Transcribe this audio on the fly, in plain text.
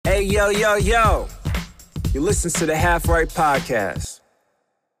Hey, yo, yo, yo. You listen to the Half Right Podcast.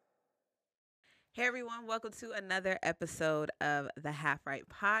 Hey everyone, welcome to another episode of the Half Right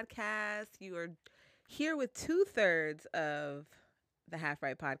Podcast. You are here with 2/3 of the Half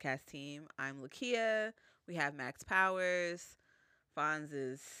Right Podcast team. I'm Lakia. We have Max Powers. Fonz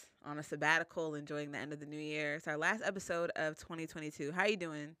is on a sabbatical, enjoying the end of the new year. It's our last episode of 2022. How you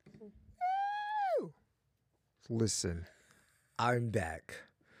doing? Listen, I'm back.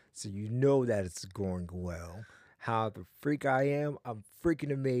 So you know that it's going well. How the freak I am, I'm freaking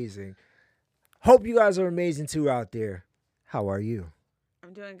amazing. Hope you guys are amazing too out there. How are you?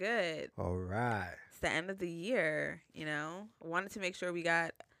 I'm doing good. All right. It's the end of the year, you know. I wanted to make sure we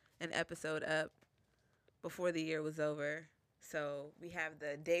got an episode up before the year was over. So we have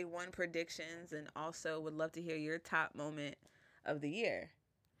the day one predictions, and also would love to hear your top moment of the year.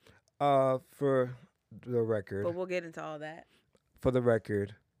 For the record. But we'll get into all that. For the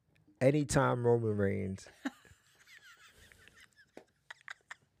record, anytime Roman Reigns,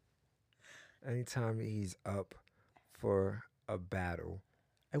 anytime he's up for a battle,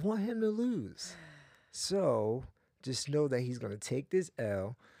 I want him to lose. So just know that he's gonna take this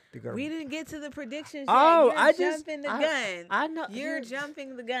L. We didn't get to the predictions yet. Oh, You're jumping the gun. I know. You're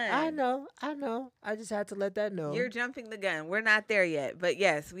jumping the gun. I know. I just had to let that know. You're jumping the gun. We're not there yet. But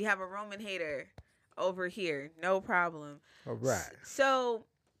yes, we have a Roman hater over here. No problem. All right. So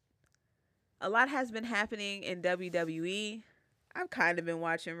a lot has been happening in WWE. I've kind of been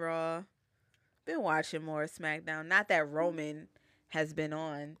watching Raw. Been watching more SmackDown. Not that Roman has been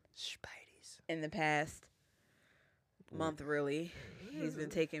on Spideys in the past month, really. He's been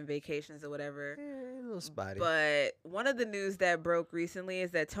taking vacations or whatever. A little Spidey. But one of the news that broke recently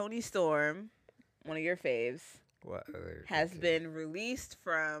is that Toni Storm, one of your faves, has been released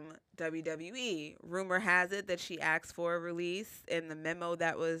from WWE. Rumor has it that she asked for a release. In the memo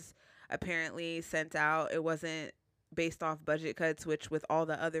that was apparently sent out, it wasn't based off budget cuts, which with all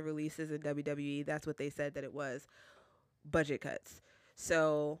the other releases in WWE, that's what they said that it was, budget cuts.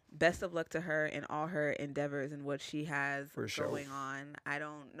 So best of luck to her in all her endeavors and what she has going on. I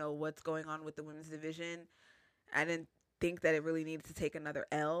don't know what's going on with the women's division. I didn't think that it really needed to take another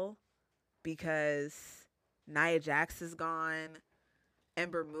L because Nia Jax is gone,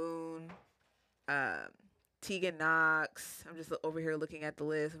 Ember Moon, Tegan Knox. I'm just over here looking at the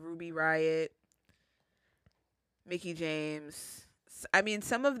list. Ruby Riott, Mickie James. I mean,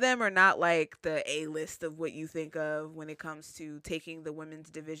 some of them are not like the A-list of what you think of when it comes to taking the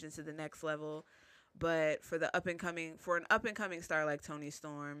women's division to the next level. But for an up-and-coming star like Toni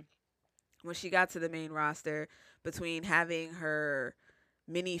Storm, when she got to the main roster, between having her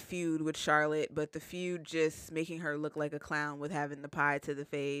mini feud with Charlotte, but the feud just making her look like a clown with having the pie to the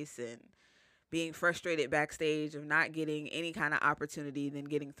face and being frustrated backstage of not getting any kind of opportunity, then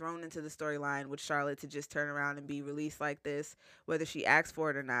getting thrown into the storyline with Charlotte to just turn around and be released like this, whether she asks for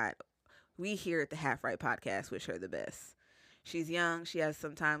it or not. We here at the Half Right Podcast wish her the best. She's young. She has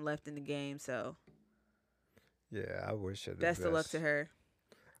some time left in the game, so yeah, I wish her the best. Best of luck to her.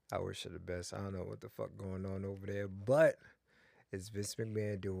 I wish her the best. I don't know what the fuck going on over there, but it's Vince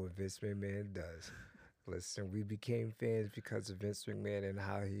McMahon doing what Vince McMahon does. Listen, we became fans because of Vince McMahon and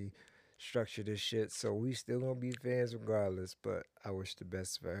how he structure this shit, so we still gonna be fans regardless, but I wish the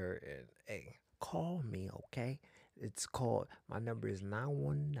best for her. And hey, call me, okay? It's called, my number is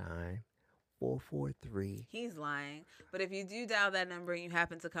 919-443. He's lying, but if you do dial that number and you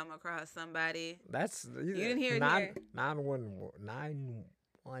happen to come across somebody, That's you didn't hear it here.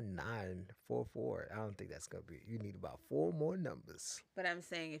 919-44. I don't think that's gonna be, you need about 4 more numbers. But I'm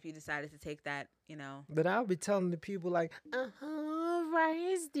saying if you decided to take that, But I'll be telling the people like, right,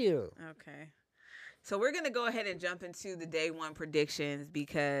 it's due. Okay. So we're going to go ahead and jump into the day one predictions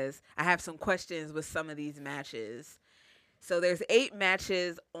because I have some questions with some of these matches. So there's 8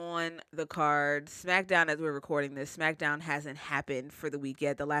 matches on the card. SmackDown, as we're recording this, SmackDown hasn't happened for the week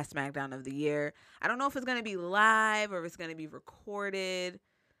yet, the last SmackDown of the year. I don't know if it's going to be live or if it's going to be recorded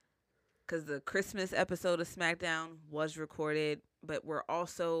because the Christmas episode of SmackDown was recorded, but we're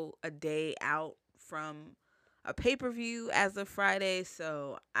also a day out from a pay-per-view as of Friday,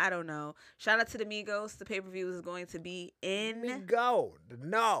 so I don't know. Shout out to the Migos. The pay-per-view is going to be in the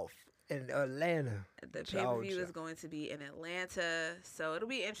North in Atlanta. The pay-per-view is going to be in Atlanta, so it'll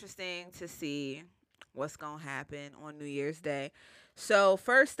be interesting to see what's going to happen on New Year's Day. So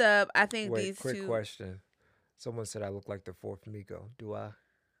first up, I think Quick question. Someone said I look like the 4th Migo. Do I?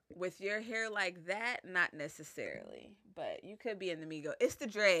 With your hair like that, not necessarily, but you could be in the Migo. It's the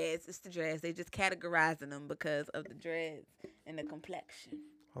dreads. They just categorizing them because of the dreads and the complexion.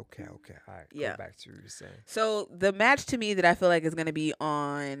 Okay. All right. Yeah. Go back to what you were saying. So the match to me that I feel like is going to be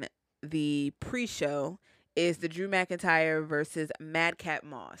on the pre-show is the Drew McIntyre versus Madcap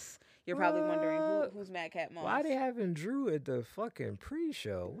Moss. You're probably wondering who's Madcap Moss. Why they having Drew at the fucking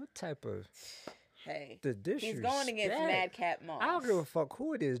pre-show? What type of Hey, the disrespect? he's going against Madcap Moss. I don't give a fuck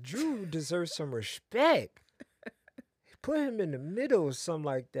who it is. Drew deserves some respect. Put him in the middle or something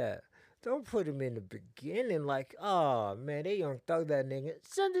like that. Don't put him in the beginning like, oh, man, they Young Thug that nigga.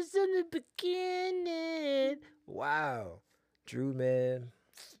 Something's in the beginning. Wow. Drew, man.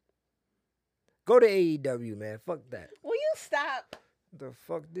 Go to AEW, man. Fuck that. Will you stop? The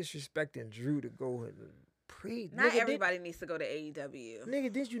fuck disrespecting Drew to go in the pre. Not everybody needs to go to AEW.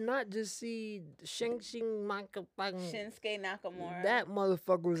 Nigga, did you not just see Shinsuke Nakamura? That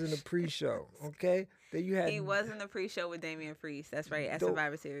motherfucker was in the pre-show, okay? Then you had He was in the pre-show with Damian Priest. That's right, at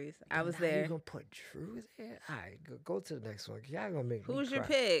Survivor Series. I was there. You gonna put Drew there? All right, go to the next one. Y'all gonna make me Who's your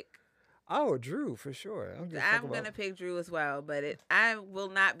cry. pick? Oh, Drew, for sure. I'm going to pick Drew as well, but I will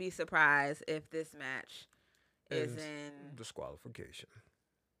not be surprised if this match is in disqualification.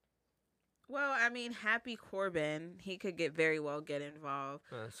 Well, I mean, Happy Corbin, he could very well get involved.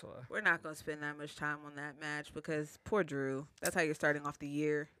 That's why. We're not going to spend that much time on that match because poor Drew. That's how you're starting off the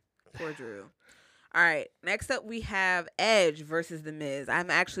year. Poor Drew. All right, next up we have Edge versus The Miz.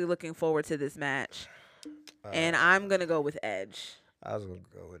 I'm actually looking forward to this match, and I'm going to go with Edge. I was going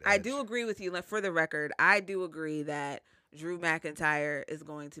to go with Edge. I do agree with you. For the record, I do agree that Drew McIntyre is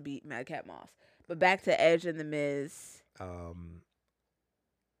going to beat Madcap Moss. But back to Edge and The Miz.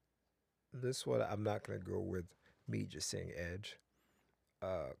 This one, I'm not going to go with me just saying Edge.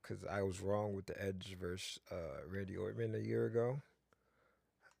 Because I was wrong with the Edge versus Randy Orton a year ago.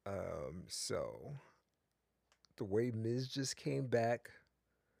 So, the way Miz just came back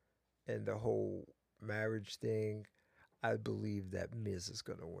and the whole marriage thing, I believe that Miz is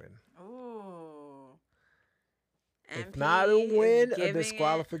going to win. Ooh. If not a win, a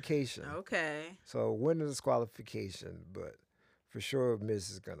disqualification. Okay. So, win a disqualification, but for sure,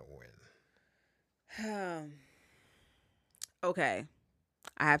 Miz is going to win. Okay.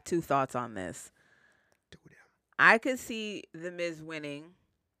 I have two thoughts on this. Do them. I could see The Miz winning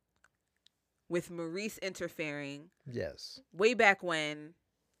with Maurice interfering. Yes. Way back when.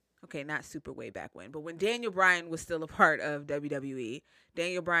 Okay, not super way back when, but when Daniel Bryan was still a part of WWE,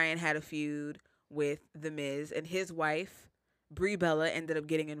 Daniel Bryan had a feud with The Miz, and his wife, Brie Bella, ended up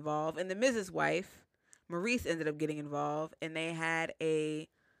getting involved, and The Miz's wife, Maurice, ended up getting involved, and they had a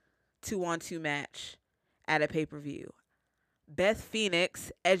 2-on-2 match at a pay-per-view. Beth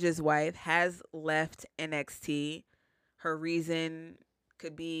Phoenix, Edge's wife, has left NXT. Her reason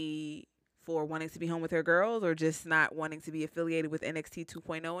could be for wanting to be home with her girls or just not wanting to be affiliated with NXT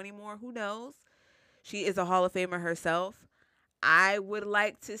 2.0 anymore. Who knows? She is a Hall of Famer herself. I would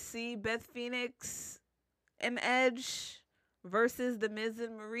like to see Beth Phoenix and Edge versus The Miz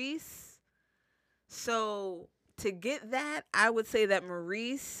and Maurice. So to get that, I would say that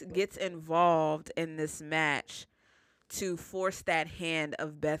Maurice gets involved in this match to force that hand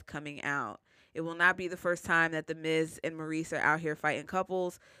of Beth coming out. It will not be the first time that The Miz and Maurice are out here fighting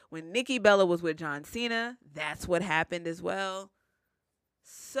couples. When Nikki Bella was with John Cena, that's what happened as well.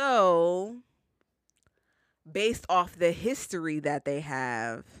 So, based off the history that they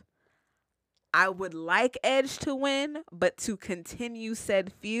have, I would like Edge to win, but to continue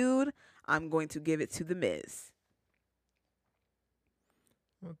said feud, I'm going to give it to The Miz.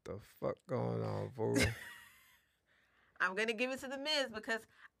 What the fuck going on, fool? I'm going to give it to The Miz because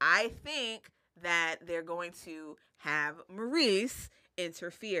I think that they're going to have Maurice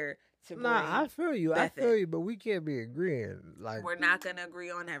interfere to bring I feel you. Beth I feel you, but we can't be agreeing. Like, we're not going to agree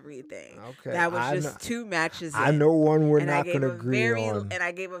on everything. Okay. That was just two matches I in. know one we're not going to agree on. And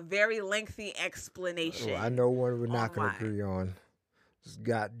I gave a very lengthy explanation. I know one we're not going to agree on. Just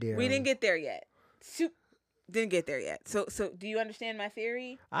goddamn. We didn't get there yet. Didn't get there yet. So do you understand my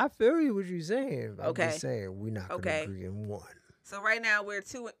theory? I feel you what you're saying. I'm Okay. just saying we're not going to agree on one. So right now we're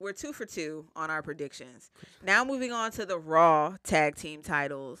 2 for 2 on our predictions. Now moving on to the Raw tag team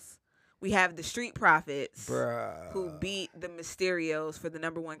titles. We have the Street Profits who beat the Mysterios for the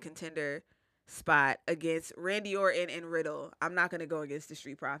 #1 contender spot against Randy Orton and Riddle. I'm not going to go against the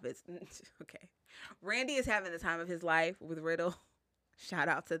Street Profits. Okay. Randy is having the time of his life with Riddle. Shout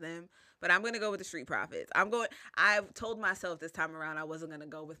out to them. But I'm going to go with the Street Profits. I've told myself this time around I wasn't going to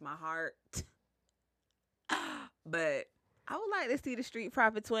go with my heart. But I would like to see the Street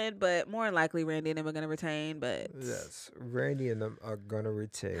Profits win, but more than likely Randy and them are going to retain. But yes, Randy and them are going to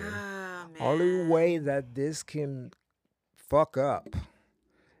retain. Man. Only way that this can fuck up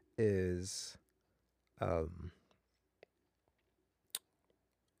is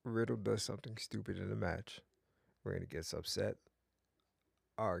Riddle does something stupid in the match. Randy gets upset,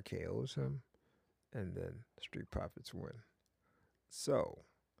 RKO's him, and then Street Profits win. So,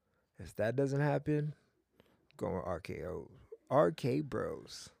 if that doesn't happen, going RKO. RK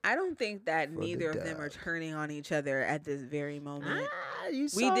Bros. I don't think that For the neither of them are dub. turning on each other at this very moment. You We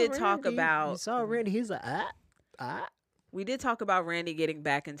saw did talk Randy. about- You saw Randy. He's like, We did talk about Randy getting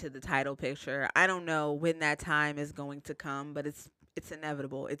back into the title picture. I don't know when that time is going to come, but it's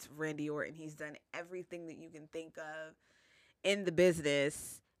inevitable. It's Randy Orton. He's done everything that you can think of in the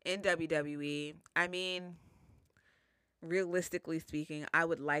business, in WWE. I mean, realistically speaking, I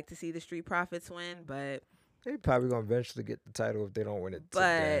would like to see the Street Profits win, but They probably gonna eventually get the title if they don't win it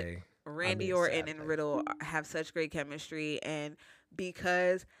But today. Randy Orton and sadly. Riddle have such great chemistry, and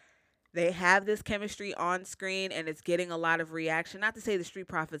because they have this chemistry on screen and it's getting a lot of reaction, not to say the Street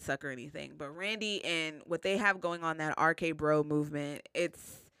Profits suck or anything, but Randy and what they have going on, that RK Bro movement,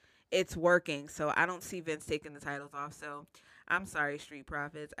 it's working. So I don't see Vince taking the titles off. So I'm sorry, Street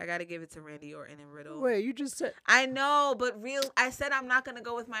Profits. I got to give it to Randy Orton and Riddle. Wait, you just said I know, but I said I'm not going to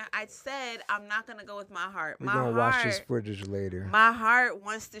go with my heart. we're gonna watch this footage later. My heart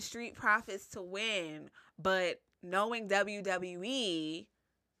wants the Street Profits to win, but knowing WWE,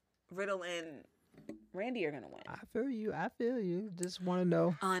 Riddle and Randy are going to win. I feel you. I feel you. Just want to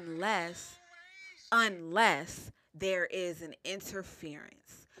know. Unless there is an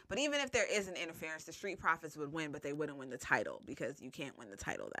interference. But even if there is an interference, the Street Profits would win, but they wouldn't win the title because you can't win the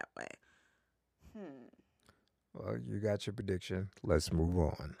title that way. Well, you got your prediction. Let's move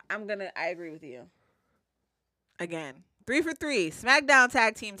on. I agree with you. Again, 3 for 3. SmackDown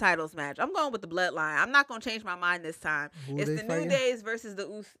Tag Team Titles match. I'm going with the Bloodline. I'm not going to change my mind this time. Who It's they the fighting? New Days versus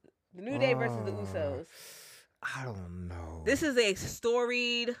the New Day versus the Usos. I don't know. This is a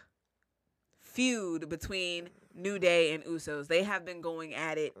storied feud between New Day and Usos. They have been going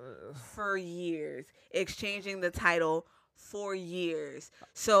at it for years, exchanging the title for years.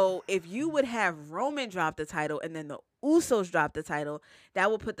 So if you would have Roman drop the title and then the Usos drop the title, that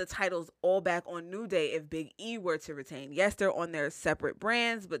would put the titles all back on New Day if Big E were to retain. Yes, they're on their separate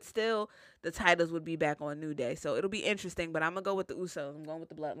brands, but still the titles would be back on New Day. So it'll be interesting, but I'm going to go with the Usos. I'm going with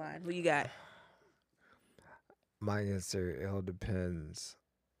the Bloodline. Who you got? My answer, it all depends.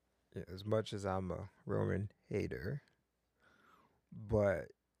 As much as I'm a Roman hater, but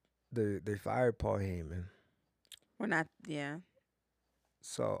they fired Paul Heyman. We're not, yeah.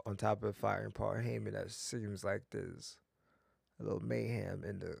 So on top of firing Paul Heyman, that seems like there's a little mayhem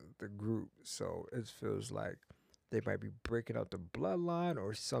in the group. So it feels like they might be breaking up the bloodline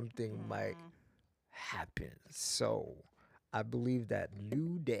or something might happen. So I believe that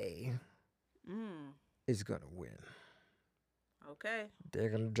New Day is going to win. Okay. They're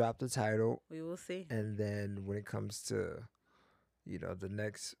going to drop the title. We will see. And then when it comes to, the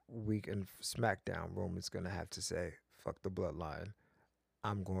next week in SmackDown, Roman's going to have to say, fuck the bloodline.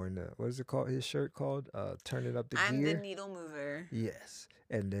 I'm going to, what is it called? His shirt called? Turn it up the I'm gear. the needle mover. Yes.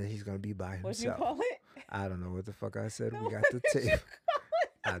 And then he's going to be by himself. What'd you call it? I don't know what the fuck I said. No, We got what the did you tape.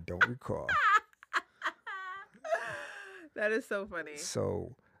 call I don't recall. That is so funny.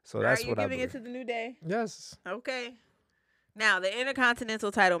 So All that's right, what I you're giving believe. it to the New Day? Yes. Okay. Now, the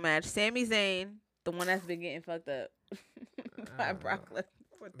Intercontinental title match. Sami Zayn, the one that's been getting fucked up by Brock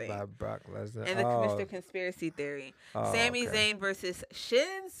Lesnar. By Brock Lesnar. And the Mr. Conspiracy Theory. Sami Zayn versus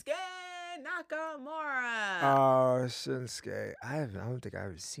Shinsuke Nakamura. Oh, Shinsuke. I don't think I've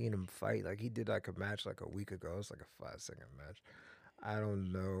ever seen him fight. Like, he did like a match like a week ago. It was like a 5-second match. I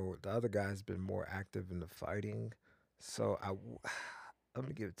don't know. The other guy's been more active in the fighting. So I'm going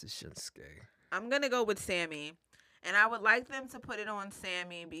to give it to Shinsuke. I'm going to go with Sami. And I would like them to put it on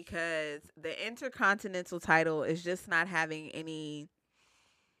Sami because the Intercontinental title is just not having any...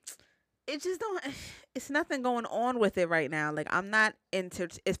 It's nothing going on with it right now. Like, I'm not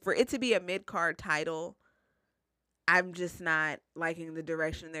it's for it to be a mid-card title. I'm just not liking the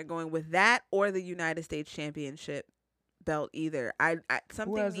direction they're going with that or the United States Championship belt either.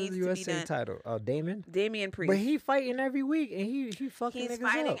 Something Who has needs the to be USA done. title? Damon? Damian Priest. But he fighting every week, and he fucking He's niggas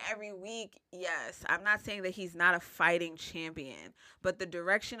fighting up. every week, yes. I'm not saying that he's not a fighting champion, but the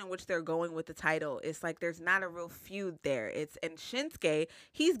direction in which they're going with the title is like there's not a real feud there. And Shinsuke,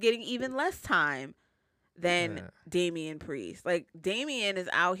 he's getting even less time than Damian Priest. Like, Damian is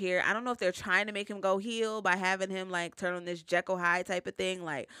out here. I don't know if they're trying to make him go heel by having him like turn on this Jekyll Hyde type of thing.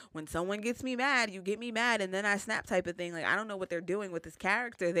 Like, when someone gets me mad, you get me mad and then I snap type of thing. Like, I don't know what they're doing with this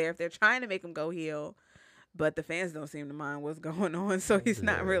character there if they're trying to make him go heel. But the fans don't seem to mind what's going on, so he's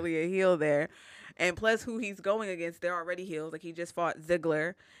not really a heel there. And plus, who he's going against, they're already heels. Like, he just fought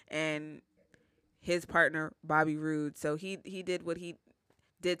Ziggler and his partner, Bobby Roode. So he did what he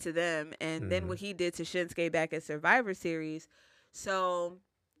did to them, and then what he did to Shinsuke back at Survivor Series. So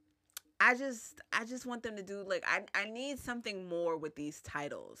I just want them to do, like, I need something more with these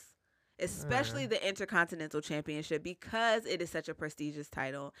titles, especially the Intercontinental Championship, because it is such a prestigious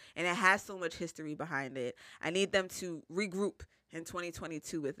title and it has so much history behind it. I need them to regroup in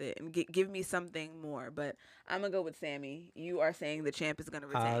 2022 with it and give me something more. But I'm going to go with Sammy. You are saying the champ is going to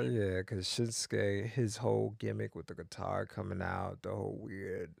retain. Yeah, because Shinsuke, his whole gimmick with the guitar coming out, the whole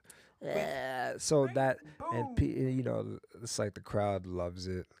weird. Yeah, so that, and you know, it's like the crowd loves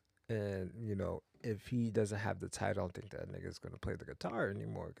it. And, you know, if he doesn't have the title, I don't think that nigga's going to play the guitar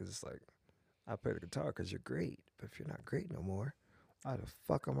anymore. Because it's like, I play the guitar because you're great. But if you're not great no more, why the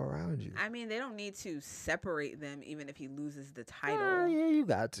fuck I'm around you? I mean, they don't need to separate them even if he loses the title. Yeah, you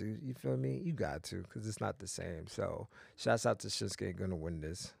got to. You feel me? You got to, because it's not the same. So, shouts out to Shinsuke, going to win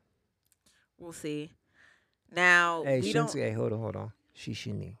this. We'll see. Now, hey, we Shinsuke, hold on.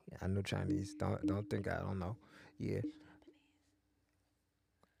 Shishini. I know Chinese. Don't think I don't know. Yeah.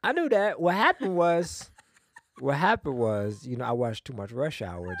 I knew that. What happened was, you know, I watched too much Rush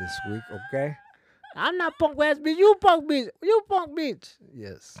Hour this week, okay? I'm not punk ass bitch. You punk bitch. You punk bitch.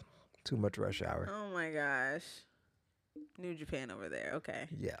 Yes. Too much Rush Hour. Oh my gosh. New Japan over there. Okay.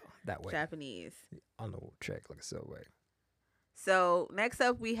 Yeah, that way. Japanese. On the track like a subway. So next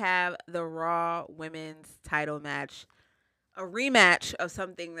up we have the Raw Women's title match. A rematch of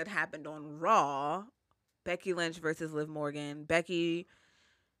something that happened on Raw. Becky Lynch versus Liv Morgan. Becky,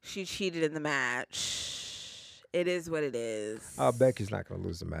 she cheated in the match. It is what it is. Becky's not gonna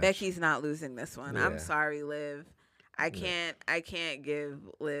lose the match. Becky's not losing this one. Yeah. I'm sorry, Liv. I can't give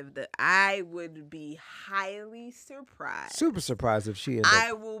Liv the. I would be highly surprised. Super surprised if she.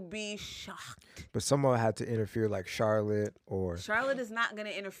 I will be shocked. But someone had to interfere, like Charlotte or. Charlotte is not gonna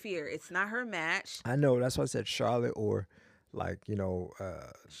interfere. It's not her match. I know. That's why I said Charlotte or, like, you know.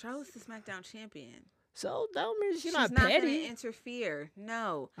 Charlotte's the SmackDown champion. So that means she's not petty. going to interfere.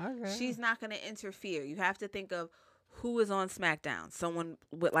 No, Okay. She's not going to interfere. You have to think of who is on SmackDown. Someone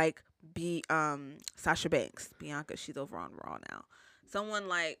would like be Sasha Banks, Bianca. She's over on Raw now. Someone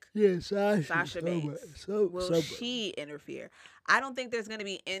like Sasha Banks. Will she interfere? I don't think there's going to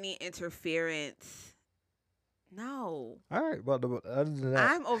be any interference. No. All right. Well, other than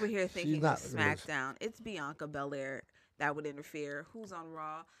that, I'm over here thinking not it's SmackDown. It's Bianca Belair that would interfere. Who's on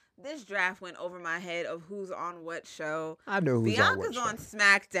Raw? This draft went over my head of who's on what show. I know who's Bianca's on what on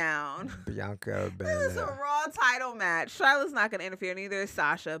SmackDown. Bianca This is a Raw title match. Charlotte's not going to interfere. Neither is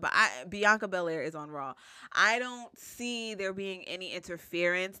Sasha. But Bianca Belair is on Raw. I don't see there being any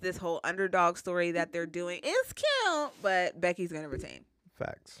interference. This whole underdog story that they're doing is cute, but Becky's going to retain.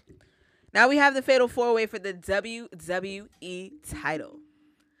 Facts. Now we have the Fatal 4-Way for the WWE title.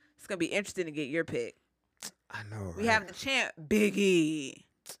 It's going to be interesting to get your pick. I know, right? We have the champ, Big E,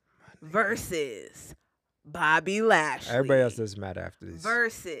 versus Bobby Lashley. Everybody else doesn't matter after these.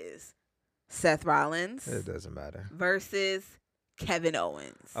 Versus Seth Rollins. It doesn't matter. Versus Kevin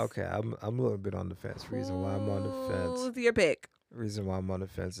Owens. Okay, I'm a little bit on the fence. Reason why I'm on the fence. Who's your pick? Reason why I'm on the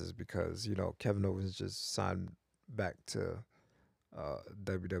fence is because, you know, Kevin Owens just signed back to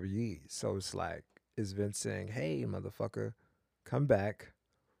WWE. So it's like, is Vince saying, hey, motherfucker, come back.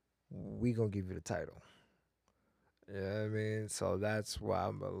 We gonna give you the title. You know what I mean? So that's why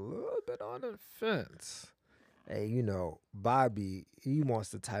I'm a little bit on the fence. Hey, you know, Bobby, he wants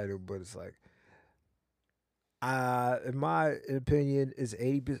the title, but it's like, in my opinion, it's a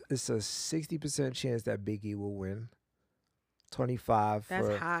 60% chance that Big E will win. 25 That's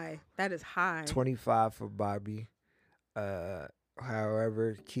for high. That is high. 25 for Bobby.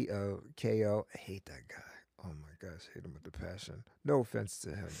 However, KO, I hate that guy. Oh my gosh, hate him with the passion. No offense to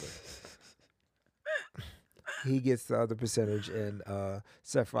him, but he gets the other percentage, and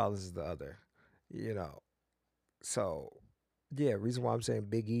Seth Rollins is the other. You know, so yeah. Reason why I'm saying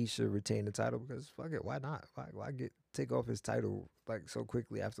Big E should retain the title, because fuck it, why not? Why take off his title like so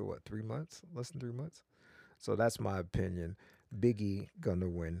quickly after what, 3 months? Less than 3 months. So that's my opinion. Big E gonna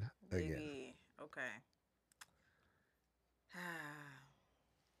win again. Big E. Okay.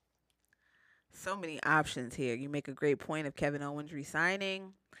 So many options here. You make a great point of Kevin Owens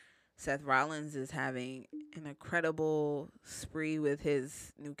resigning. Seth Rollins is having an incredible spree with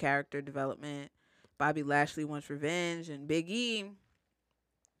his new character development. Bobby Lashley wants revenge. And Big E,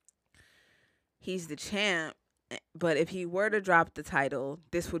 he's the champ. But if he were to drop the title,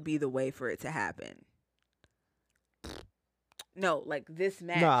 this would be the way for it to happen. No, like this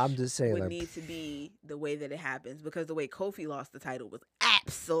match I'm just saying, would like, need to be the way that it happens, because the way Kofi lost the title was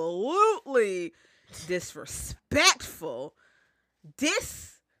absolutely disrespectful.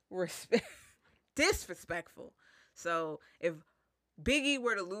 Disrespectful. So if Big E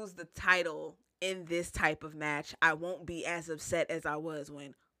were to lose the title in this type of match, I won't be as upset as I was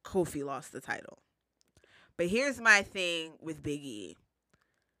when Kofi lost the title. But here's my thing with Big E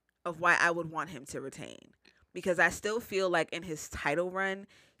of why I would want him to retain. Because I still feel like in his title run,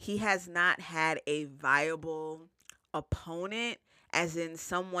 he has not had a viable opponent, as in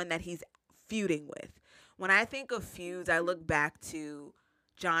someone that he's feuding with. When I think of feuds, I look back to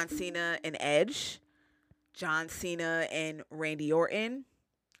John Cena and Edge, John Cena and Randy Orton,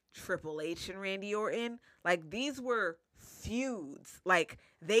 Triple H and Randy Orton. Like, these were feuds. Like,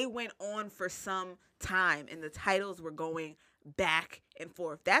 they went on for some time and the titles were going back and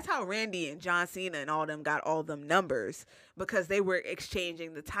forth. That's how Randy and John Cena and all them got all them numbers, because they were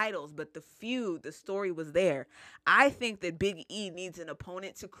exchanging the titles, but the feud, the story was there. I think that Big E needs an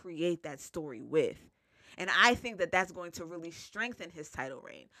opponent to create that story with. And I think that that's going to really strengthen his title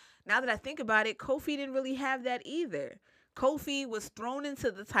reign. Now that I think about it, Kofi didn't really have that either. Kofi was thrown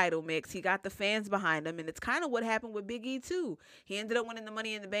into the title mix. He got the fans behind him, and it's kind of what happened with Big E too. He ended up winning the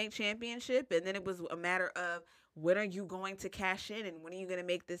Money in the Bank championship, and then it was a matter of, when are you going to cash in and when are you going to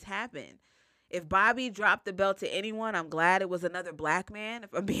make this happen? If Bobby dropped the belt to anyone, I'm glad it was another black man,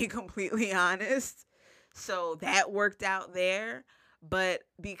 if I'm being completely honest. So that worked out there. But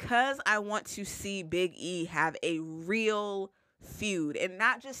because I want to see Big E have a real feud and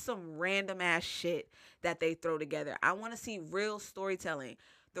not just some random ass shit that they throw together, I want to see real storytelling.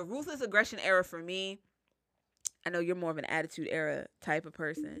 The Ruthless Aggression era for me, I know you're more of an Attitude Era type of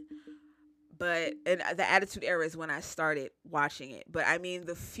person, but and the Attitude Era is when I started watching it. But I mean,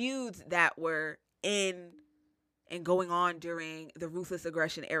 the feuds that were in and going on during the Ruthless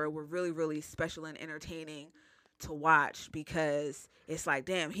Aggression era were really, really special and entertaining to watch, because it's like,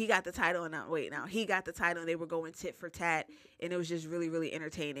 damn, he got the title and now he got the title, and they were going tit for tat, and it was just really, really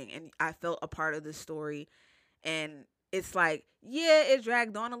entertaining, and I felt a part of the story. And it's like, yeah, it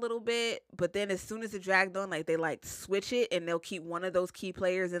dragged on a little bit, but then as soon as it dragged on, like, they like switch it and they'll keep one of those key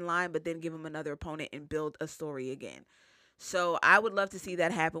players in line, but then give him another opponent and build a story again. So I would love to see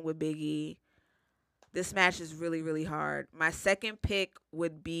that happen with Big E. This match is really, really hard. My second pick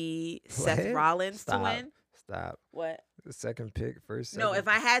would be Seth Rollins to win. Stop. What? The second pick, first. No, if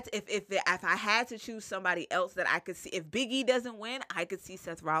I had to choose somebody else that I could see, if Big E doesn't win, I could see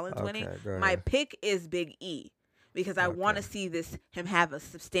Seth Rollins winning. My pick is Big E, because I want to see him have a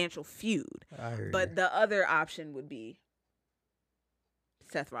substantial feud. But the other option would be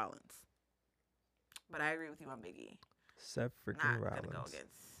Seth Rollins. But I agree with you on Big E. Seth freaking Rollins. Gonna go against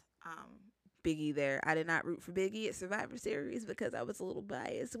Big E there. I did not root for Big E at Survivor Series because I was a little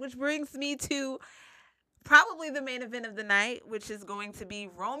biased, which brings me to probably the main event of the night, which is going to be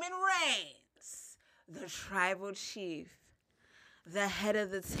Roman Reigns, the Tribal Chief, the head of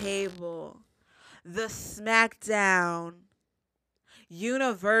the table, the SmackDown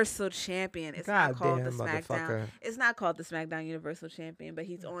Universal Champion. It's not called the SmackDown. It's not called the SmackDown Universal Champion, but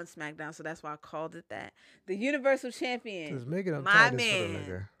he's on SmackDown, so that's why I called it that. The Universal Champion. Just make it my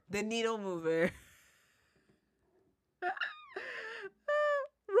man, the Needle Mover.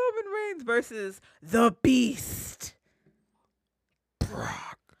 Roman Reigns versus the Beast,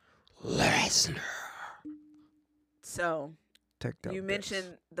 Brock Lesnar. So, you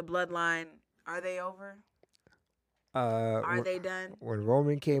mentioned the Bloodline. Are they over? Are they done? When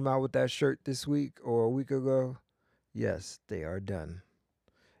Roman came out with that shirt this week or a week ago, yes, they are done.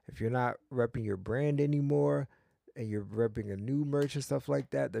 If you're not repping your brand anymore and you're repping a new merch and stuff like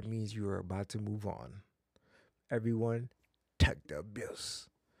that, that means you are about to move on. Everyone, tuck the abuse.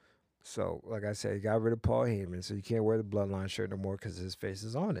 So, like I said, he got rid of Paul Heyman, so you can't wear the Bloodline shirt no more because his face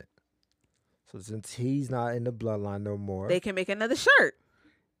is on it. So since he's not in the Bloodline no more, they can make another shirt.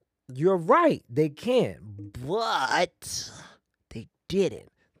 You're right, they can, but they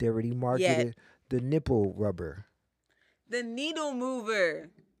didn't. They already marketed the nipple rubber. The Needle Mover.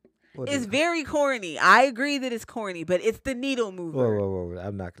 It's very corny. I agree that it's corny, but it's the Needle Mover. Whoa.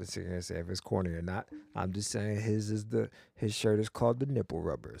 I'm not going to sit here and say if it's corny or not. I'm just saying his shirt is called the nipple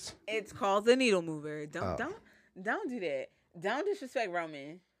rubbers. It's called the Needle Mover. Don't do that. Don't disrespect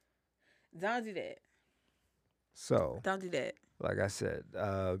Roman. Don't do that. So don't do that. Like I said,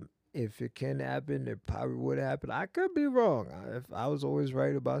 if it can happen, it probably would happen. I could be wrong. If I was always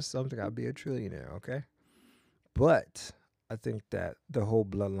right about something, I'd be a trillionaire, okay? But I think that the whole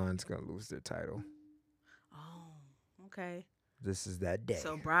Bloodline's going to lose their title. Oh, okay. This is that day.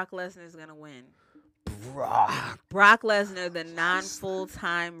 So Brock Lesnar's going to win. Brock Lesnar, the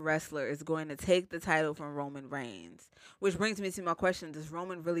non-full-time wrestler, is going to take the title from Roman Reigns. Which brings me to my question. Does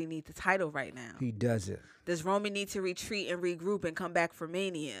Roman really need the title right now? He doesn't. Does Roman need to retreat and regroup and come back for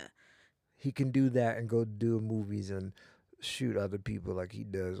Mania? He can do that and go do movies and shoot other people like he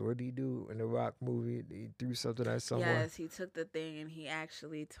does. What did he do in the Rock movie? He threw something at someone. Yes, he took the thing and he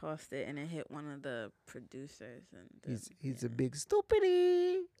actually tossed it and it hit one of the producers. And He's a big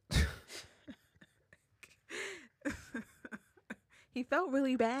stupidity. He felt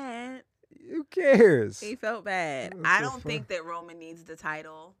really bad. Who cares? He felt bad. What I the don't fuck? think that Roman needs the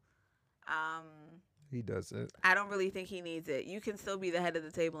title. He doesn't. I don't really think he needs it. You can still be the head of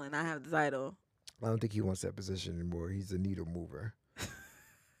the table and not have the title. I don't think he wants that position anymore. He's a needle mover.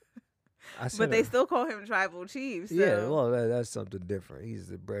 But they still call him Tribal Chief. So. Yeah, well, that's something different. He's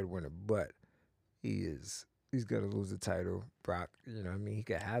the breadwinner, but he's gonna lose the title. Brock, you know what I mean? He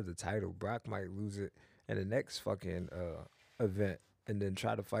could have the title. Brock might lose it in the next fucking event and then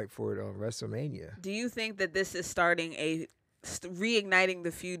try to fight for it on WrestleMania. Do you think that this is starting reigniting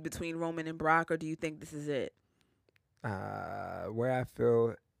the feud between Roman and Brock, or do you think this is it? Where I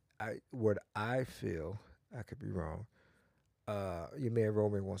feel, what I feel, I could be wrong. Your man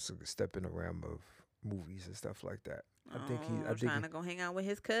Roman wants to step in the realm of movies and stuff like that. I think trying to go hang out with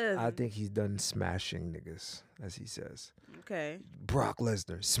his cousin. I think he's done smashing niggas, as he says. Okay. Brock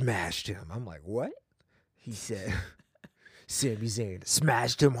Lesnar smashed him. I'm like, what? He said, Sami Zayn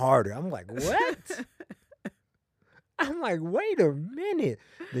smashed him harder. I'm like, what? I'm like, wait a minute.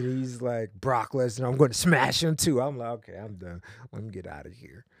 Then he's like, Brock Lesnar, I'm going to smash him too. I'm like, okay, I'm done. Let me get out of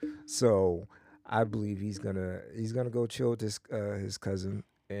here. So I believe he's gonna go chill with his cousin,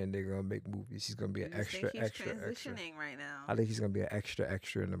 and they're gonna make movies. He's gonna be an extra. Transitioning right now. I think he's gonna be an extra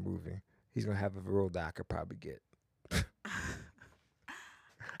in the movie. He's gonna have a role that I could probably get.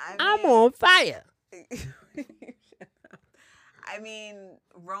 I'm on fire. I mean,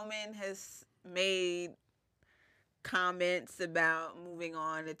 Roman has made comments about moving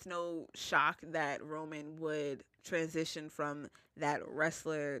on. It's no shock that Roman would transition from that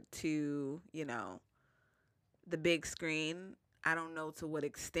wrestler to, the big screen. I don't know to what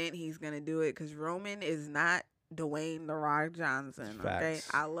extent he's going to do it, because Roman is not Dwayne "The Rock" Johnson. Facts. Okay,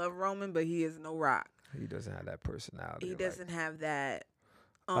 I love Roman, but he is no Rock. He doesn't have that personality. He doesn't have that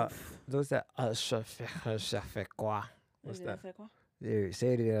oomph. What's that? Fait quoi? What's that? Yeah,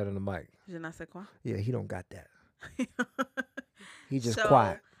 say it out on the mic. Je ne sais quoi. Yeah, he don't got that. He just So,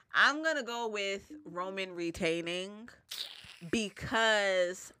 quiet. I'm going to go with Roman retaining,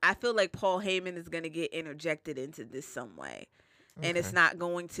 because I feel like Paul Heyman is going to get interjected into this some way. And it's not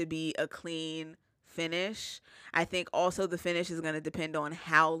going to be a clean finish. I think also the finish is going to depend on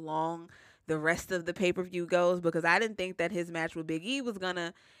how long the rest of the pay-per-view goes, because I didn't think that his match with Big E was going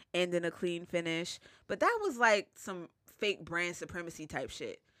to end in a clean finish. But that was like some fake brand supremacy type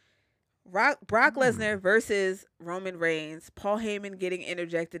shit. Brock Lesnar versus Roman Reigns. Paul Heyman getting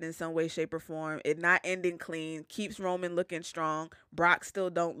interjected in some way, shape, or form. It not ending clean. Keeps Roman looking strong. Brock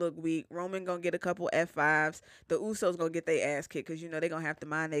still don't look weak. Roman gonna get a couple F5s. The Usos gonna get their ass kicked, because they gonna have to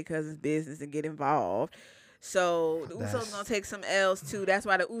mind their cousin's business and get involved. So the Usos gonna take some L's too. That's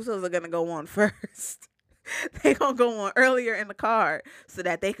why the Usos are gonna go on first. They gonna go on earlier in the card so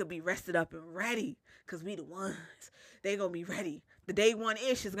that they could be rested up and ready, because we the ones. They gonna be ready. The day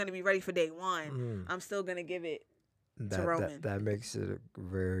one-ish is going to be ready for day one. I'm still going to give it to Roman. That makes it a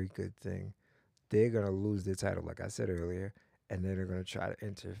very good thing. They're going to lose their title, like I said earlier, and then they're going to try to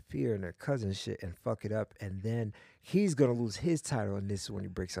interfere in their cousin shit and fuck it up, and then he's going to lose his title, and this is when he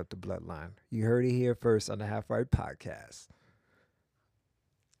breaks up the bloodline. You heard it here first on the Half Right Podcast.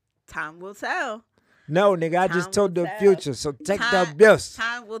 Time will tell. No, nigga, I just told the future, so take the bills.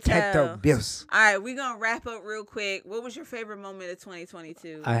 Time will tell. Take the bills. All right, we're going to wrap up real quick. What was your favorite moment of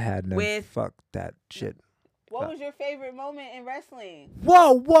 2022? I had none. Fuck that shit. What was your favorite moment in wrestling?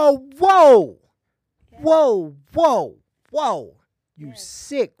 Whoa, whoa, whoa. Yeah. Whoa, whoa, whoa. You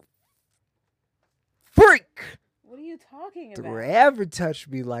sick freak. What are you talking about? To ever touch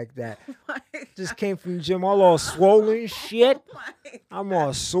me like that. Just came from the gym all swollen shit. I'm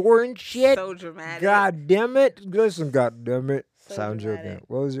all sore and shit. So dramatic. God damn it. Listen, God damn it. So Sound dramatic. joking.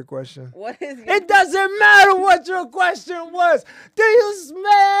 What was your question? What is your It doesn't matter what your question was. Do you smell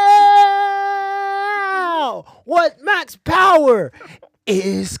what Max Power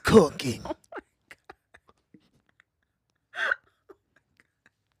is cooking?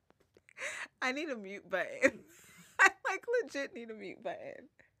 I need a mute button. I legit need a mute button.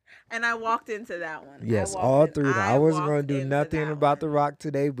 And I walked into that one. Yes, all three. I wasn't going to do nothing about The Rock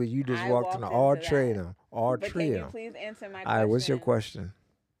today, but you just walked into all three of them. All three of them. Can you please answer my question? All right, what's your question?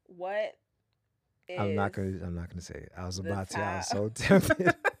 What is I'm not gonna say it. I was about to. I was so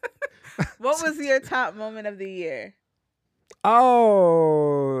tempted. What was your top moment of the year?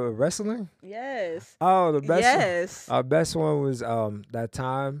 Oh, wrestling? Yes. Oh, the best. Yes. Our best one was that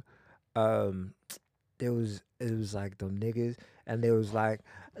time. It it was like them niggas, and they was like,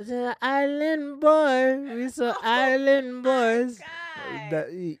 "The island boy, we so island boys."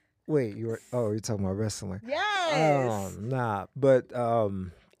 God. Wait, you're talking about wrestling? Yes. Nah, but I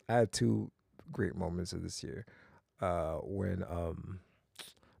had two great moments of this year. When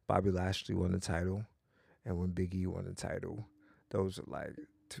Bobby Lashley won the title, and when Big E won the title, those are like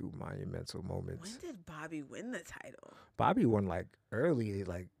two monumental moments. When did Bobby win the title? Bobby won like early,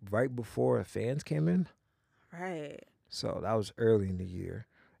 like right before fans came in. Right. So that was early in the year.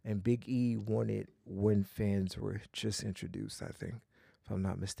 And Big E won it when fans were just introduced, I think, if I'm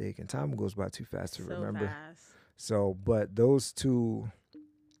not mistaken. Time goes by too fast to remember. Fast. So, but those two,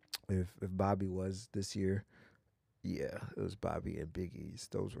 if Bobby was this year, yeah, it was Bobby and Big E's.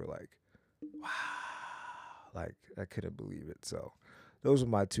 Those were like, wow. Like, I couldn't believe it. So, those were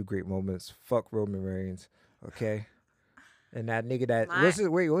my two great moments. Fuck Roman Reigns, okay? And that nigga that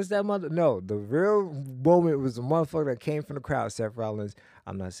what's that mother? No, the real moment was the motherfucker that came from the crowd, Seth Rollins.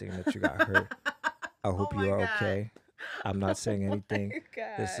 I'm not saying that you got hurt. I hope you are okay. I'm not saying anything.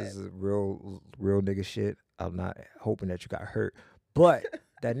 This is a real nigga shit. I'm not hoping that you got hurt. But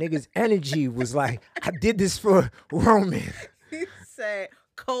that nigga's energy was like, I did this for Roman. He said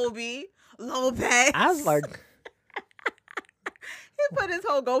Kobe, Lopez. I was like, he put his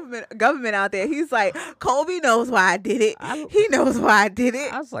whole government out there. He's like, Kobe knows why I did it. He knows why I did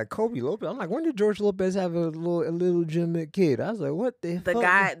it. I was like, Kobe Lopez. I'm like, when did George Lopez have a little legitimate kid? I was like, what the fuck? The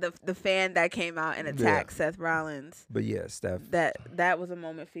guy, the fan that came out and attacked Seth Rollins. But yeah, Steph. That was a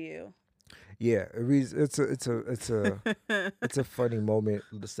moment for you. Yeah, it's a funny moment,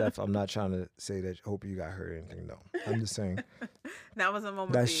 Steph. I'm not trying to say that. Hope you got hurt or anything. No, I'm just saying that was a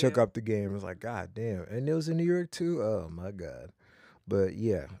moment that for shook you. up the game. It was like, God damn, and it was in New York too. Oh my God. But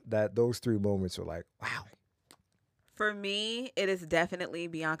yeah, those three moments were like, wow. For me, it is definitely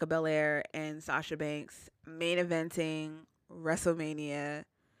Bianca Belair and Sasha Banks main eventing WrestleMania.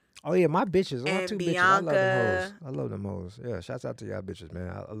 Oh yeah, my bitches. All two Bianca, bitches. I love them hoes. Yeah, shouts out to y'all bitches, man.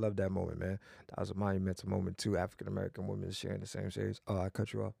 I love that moment, man. That was a monumental moment too. African American women sharing the same stage. Oh, I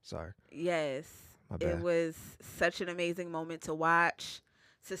cut you off. Sorry. Yes. My bad. It was such an amazing moment to watch,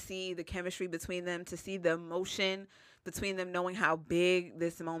 to see the chemistry between them, to see the emotion between them, knowing how big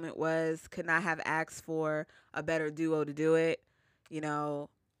this moment was. Could not have asked for a better duo to do it. You know,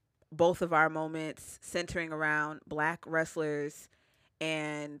 both of our moments centering around Black wrestlers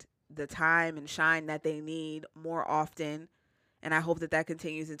and the time and shine that they need more often. And I hope that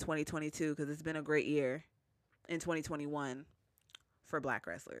continues in 2022, because it's been a great year in 2021 for Black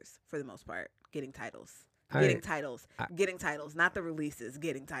wrestlers, for the most part, getting titles. Getting titles, not the releases,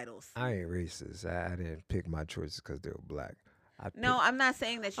 getting titles. I ain't racist. I didn't pick my choices because they were Black. I'm not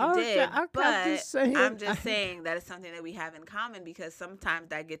saying that you did, but I'm just saying that it's something that we have in common, because sometimes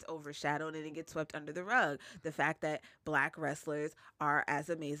that gets overshadowed and it gets swept under the rug. The fact that Black wrestlers are as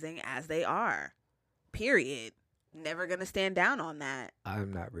amazing as they are. Period. Never gonna stand down on that.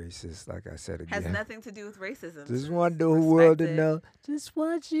 I'm not racist, like I said again. Has nothing to do with racism. Just want the world to know. Just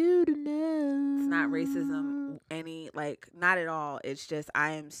want you to know. It's not racism, not at all. It's just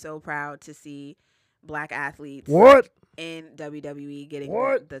I am so proud to see Black athletes in WWE getting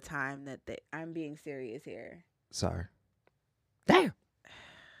the time that I'm being serious here. Sorry. Damn.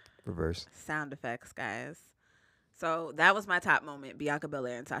 Reverse. Sound effects, guys. So that was my top moment, Bianca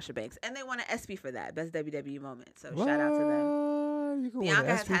Belair and Sasha Banks. And they won an ESPY for that, Best WWE Moment. So shout out to them.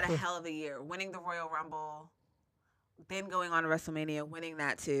 Bianca has had a hell of a year, winning the Royal Rumble, then going on to WrestleMania, winning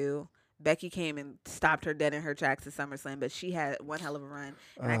that too. Becky came and stopped her dead in her tracks at SummerSlam, but she had one hell of a run.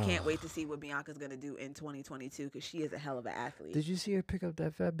 And I can't wait to see what Bianca's going to do in 2022, because she is a hell of an athlete. Did you see her pick up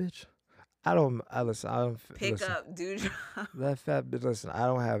that fat bitch? Pick up, dude. That fat bitch. Listen, I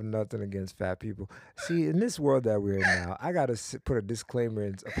don't have nothing against fat people. See, in this world that we're in now, I gotta put a disclaimer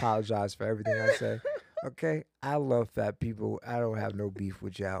and apologize for everything I say. Okay, I love fat people. I don't have no beef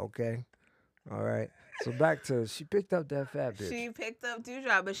with y'all. Okay, all right. So back to she picked up that fat bitch. She picked up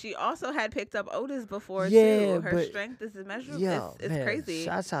Dewdrop, but she also had picked up Otis before too. Her strength is immeasurable. It's crazy.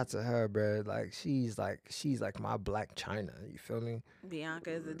 Shouts out to her, bro. Like she's like my Black China. You feel me? Bianca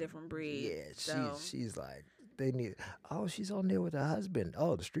is a different breed. Yeah, she's like they need. Oh, she's on there with her husband.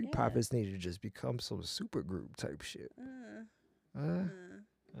 Oh, the Street Profits need to just become some super group type shit.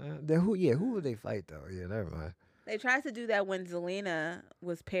 Then who would they fight though? Yeah, never mind. They tried to do that when Zelina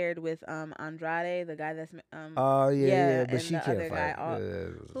was paired with Andrade, the guy that's but she can't fight.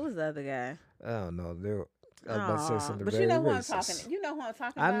 Who was the other guy? I don't know. I was about to say something but very you know who racist. I'm talking. You know who I'm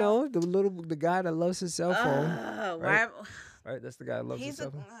talking about. I know the guy that loves his cell phone. Why? right? That's the guy that loves He's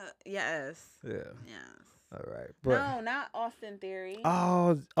himself. yes. Yeah. Yes. All right. But No, not Austin Theory.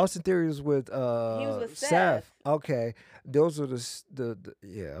 oh, Austin Theory was with He was with Seth. Okay, those are the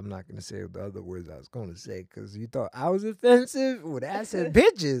yeah. I'm not gonna say the other words I was gonna say because you thought I was offensive. When I said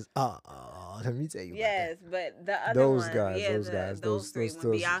bitches, let me tell you. Yes, but the other Those one, guys, yeah, those guys, those three. those-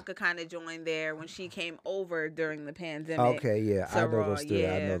 When Bianca kind of joined there, when she came over during the pandemic. Okay, yeah, to I know Raw, those three.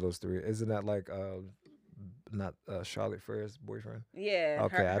 I yeah. know those three. Isn't that like not Charlotte Flair's boyfriend? Yeah,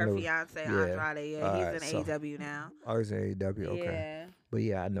 Okay, I her know. fiance Yeah. Andrade. Yeah, he's Alright, in so- AEW now. Oh, he's in AEW. Okay. Yeah. But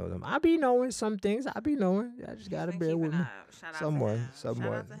yeah, I know them. I be knowing some things. I be knowing. I just gotta Been bear with keeping me. up. Shout out Somewhat, to him. Shout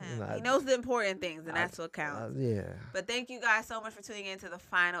somewhat. out to him. You know, He knows the important things, and that's what counts. Yeah. But thank you guys so much for tuning in to the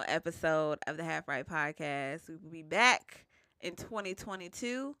final episode of the Half Right Podcast. We will be back in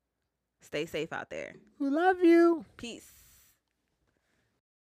 2022. Stay safe out there. We love you. Peace.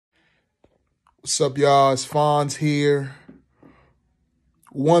 What's up, y'all? It's Fonz here.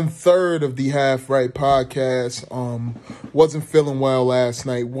 1/3 of the Half Right Podcast. Wasn't feeling well last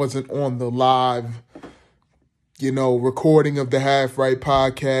night. Wasn't on the live, recording of the Half Right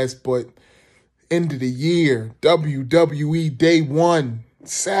Podcast. But end of the year, WWE Day 1,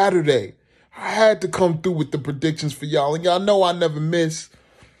 Saturday. I had to come through with the predictions for y'all. And y'all know I never miss.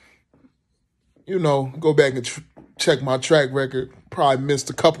 Go back and check my track record. Probably missed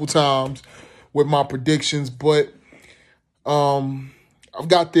a couple times with my predictions. But I've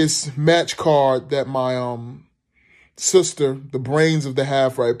got this match card that my sister, the brains of the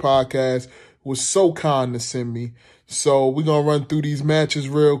Half Right Podcast, was so kind to send me. So we're going to run through these matches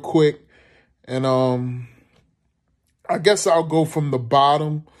real quick. And I guess I'll go from the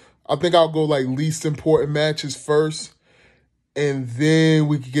bottom. I think I'll go like least important matches first. And then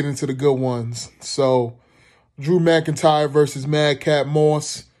we can get into the good ones. So Drew McIntyre versus Madcap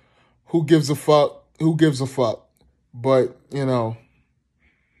Moss. Who gives a fuck? Who gives a fuck? But, we'll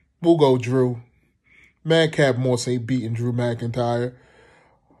go Drew. Madcap Moss ain't beating Drew McIntyre.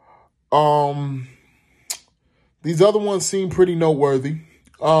 These other ones seem pretty noteworthy.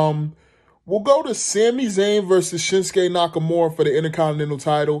 We'll go to Sami Zayn versus Shinsuke Nakamura for the Intercontinental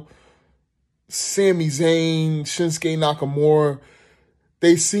title. Sami Zayn, Shinsuke Nakamura,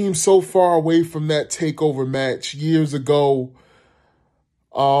 they seem so far away from that takeover match years ago.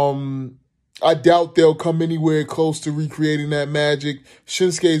 I doubt they'll come anywhere close to recreating that magic.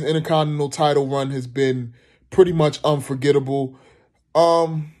 Shinsuke's Intercontinental title run has been pretty much unforgettable.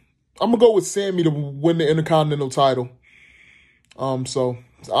 I'm going to go with Sami to win the Intercontinental title. So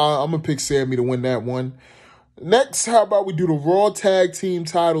I'm going to pick Sami to win that one. Next, how about we do the Raw Tag Team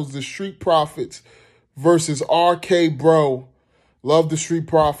titles, the Street Profits versus RK Bro. Love the Street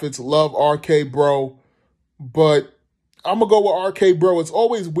Profits, love RK Bro, but I'm going to go with RK Bro. It's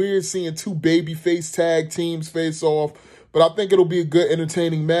always weird seeing two babyface tag teams face off, but I think it'll be a good,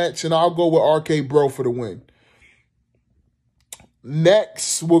 entertaining match, and I'll go with RK Bro for the win.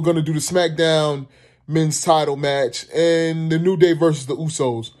 Next, we're going to do the SmackDown men's title match and the New Day versus the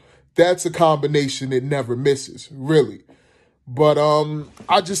Usos. That's a combination that never misses, really. But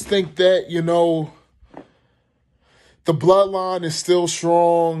I just think that, the bloodline is still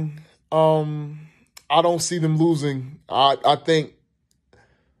strong. I don't see them losing. I think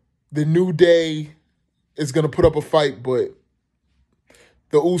the New Day is going to put up a fight, but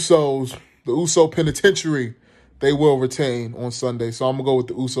the Uso Penitentiary, they will retain on Sunday. So I'm going to go with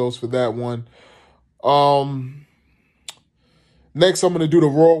the Usos for that one. Next, I'm going to do the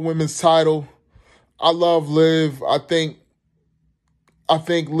Raw Women's title. I love Liv. I think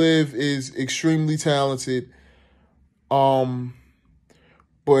Liv is extremely talented. But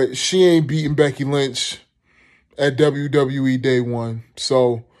she ain't beating Becky Lynch at WWE Day 1.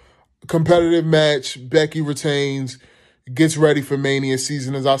 So, competitive match. Becky retains, gets ready for Mania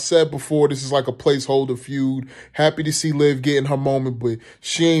season. As I said before, this is like a placeholder feud. Happy to see Liv getting her moment, but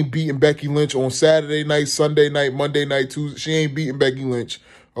she ain't beating Becky Lynch on Saturday night, Sunday night, Monday night, Tuesday. She ain't beating Becky Lynch.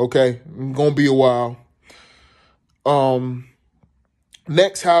 Okay? Gonna be a while.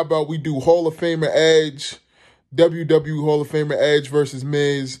 Next, how about we do Hall of Famer Edge, WWE Hall of Famer Edge versus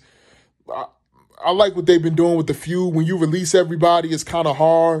Miz. I like what they've been doing with the feud. When you release everybody, it's kind of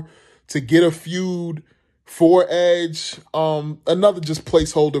hard to get a feud for Edge. Another just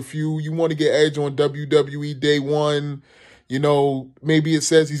placeholder feud. You want to get Edge on WWE Day 1. Maybe it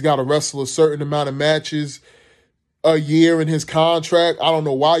says he's got to wrestle a certain amount of matches a year in his contract. I don't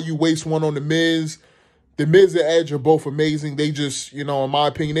know why you waste one on The Miz. The Miz and Edge are both amazing. They just, in my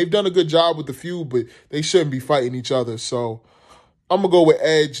opinion, they've done a good job with the feud, but they shouldn't be fighting each other. So I'm going to go with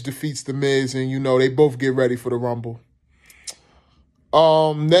Edge defeats The Miz, and, they both get ready for the Rumble.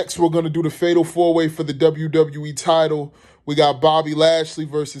 Next, we're going to do the Fatal 4-Way for the WWE title. We got Bobby Lashley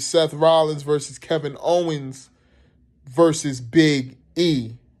versus Seth Rollins versus Kevin Owens versus Big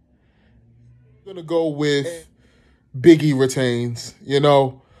E. I'm going to go with Big E retains.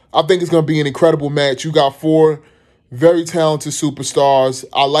 I think it's going to be an incredible match. You got 4 very talented superstars.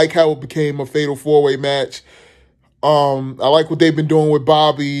 I like how it became a fatal 4-way match. I like what they've been doing with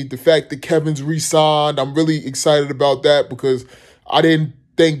Bobby. The fact that Kevin's re-signed, I'm really excited about that because I didn't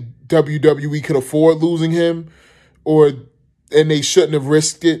think WWE could afford losing him, and they shouldn't have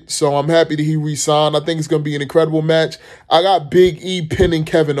risked it. So I'm happy that he re-signed. I think it's going to be an incredible match. I got Big E pinning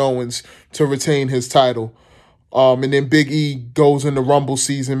Kevin Owens to retain his title. And then Big E goes into Rumble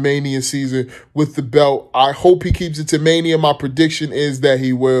season, Mania season with the belt. I hope he keeps it to Mania. My prediction is that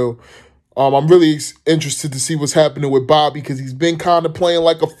he will. I'm really interested to see what's happening with Bobby because he's been kind of playing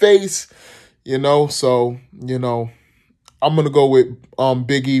like a face, So, I'm going to go with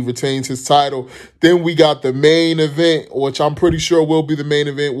Big E retains his title. Then we got the main event, which I'm pretty sure will be the main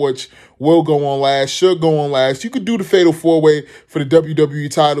event, which will go on last, should go on last. You could do the fatal 4-way for the WWE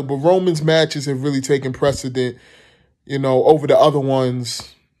title, but Roman's matches have really taken precedent, over the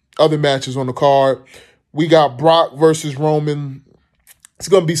other matches on the card. We got Brock versus Roman. It's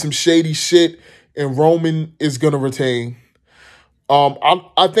going to be some shady shit, and Roman is going to retain.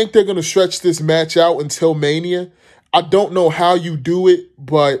 I think they're going to stretch this match out until Mania. I don't know how you do it,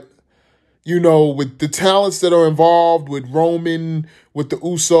 but, with the talents that are involved, with Roman, with the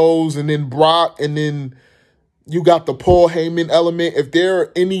Usos, and then Brock, and then you got the Paul Heyman element. If there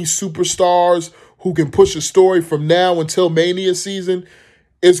are any superstars who can push a story from now until Mania season,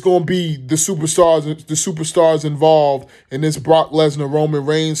 it's going to be the superstars involved in this Brock Lesnar Roman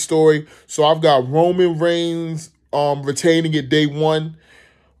Reigns story. So I've got Roman Reigns retaining it day one.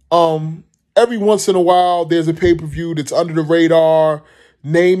 Every once in a while, there's a pay-per-view that's under the radar.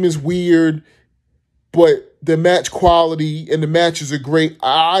 Name is weird, but the match quality and the matches are great.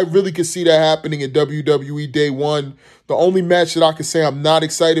 I really could see that happening at WWE Day 1. The only match that I could say I'm not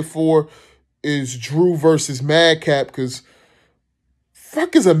excited for is Drew versus Madcap, because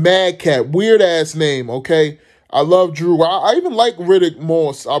fuck is a Madcap? Weird-ass name, okay? I love Drew. I even like Riddick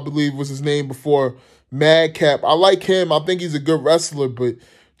Moss, I believe was his name before Madcap. I like him. I think he's a good wrestler, but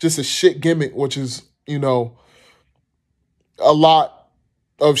just a shit gimmick, which is, a lot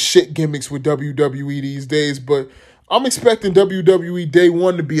of shit gimmicks with WWE these days. But I'm expecting WWE Day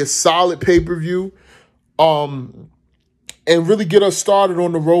 1 to be a solid pay-per-view and really get us started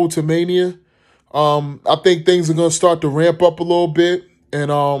on the road to Mania. I think things are going to start to ramp up a little bit.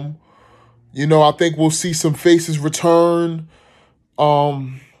 And, I think we'll see some faces return.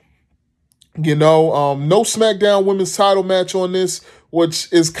 No SmackDown Women's title match on this,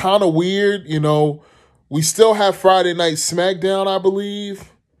 which is kind of weird. We still have Friday Night SmackDown, I believe.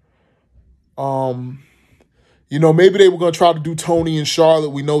 Maybe they were going to try to do Toni and Charlotte.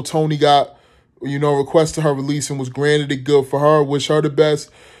 We know Toni got, requested her release and was granted it. Good for her. Wish her the best.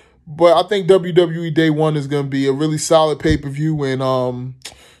 But I think WWE Day 1 is going to be a really solid pay-per-view. And,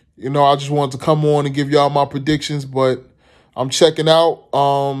 I just wanted to come on and give y'all my predictions. But I'm checking out.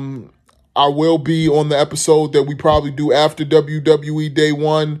 I will be on the episode that we probably do after WWE Day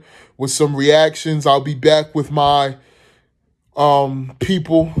 1 with some reactions. I'll be back with my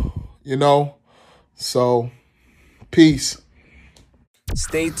people, So, peace.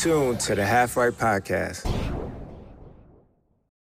 Stay tuned to the Half Right Podcast.